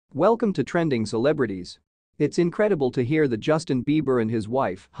Welcome to Trending Celebrities. It's incredible to hear that Justin Bieber and his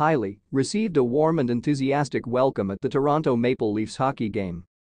wife, Hailey, received a warm and enthusiastic welcome at the Toronto Maple Leafs hockey game.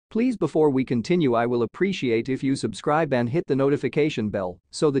 Please, before we continue, I will appreciate if you subscribe and hit the notification bell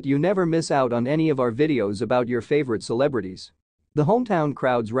so that you never miss out on any of our videos about your favorite celebrities. The hometown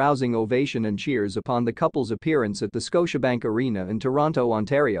crowd's rousing ovation and cheers upon the couple's appearance at the Scotiabank Arena in Toronto,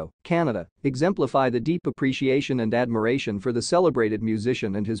 Ontario, Canada, exemplify the deep appreciation and admiration for the celebrated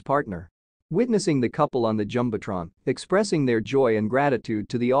musician and his partner. Witnessing the couple on the Jumbotron, expressing their joy and gratitude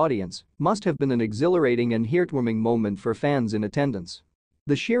to the audience, must have been an exhilarating and heartwarming moment for fans in attendance.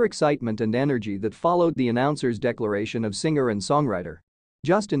 The sheer excitement and energy that followed the announcer's declaration of singer and songwriter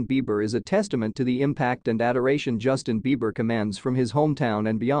Justin Bieber is a testament to the impact and adoration Justin Bieber commands from his hometown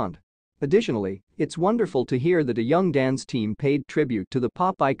and beyond. Additionally, it's wonderful to hear that a young dance team paid tribute to the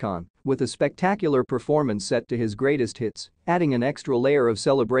pop icon with a spectacular performance set to his greatest hits, adding an extra layer of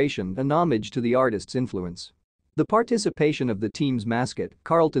celebration and homage to the artist's influence. The participation of the team's mascot,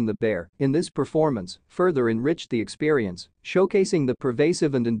 Carlton the Bear, in this performance further enriched the experience, showcasing the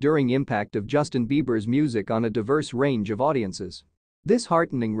pervasive and enduring impact of Justin Bieber's music on a diverse range of audiences. This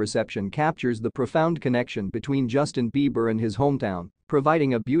heartening reception captures the profound connection between Justin Bieber and his hometown,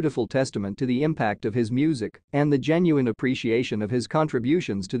 providing a beautiful testament to the impact of his music and the genuine appreciation of his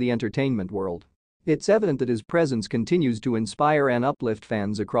contributions to the entertainment world. It's evident that his presence continues to inspire and uplift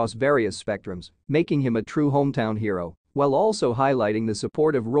fans across various spectrums, making him a true hometown hero, while also highlighting the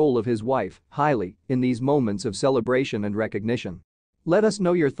supportive role of his wife, Hailey, in these moments of celebration and recognition. Let us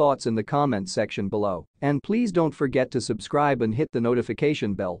know your thoughts in the comments section below, and please don't forget to subscribe and hit the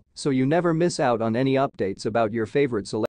notification bell so you never miss out on any updates about your favorite celebrities.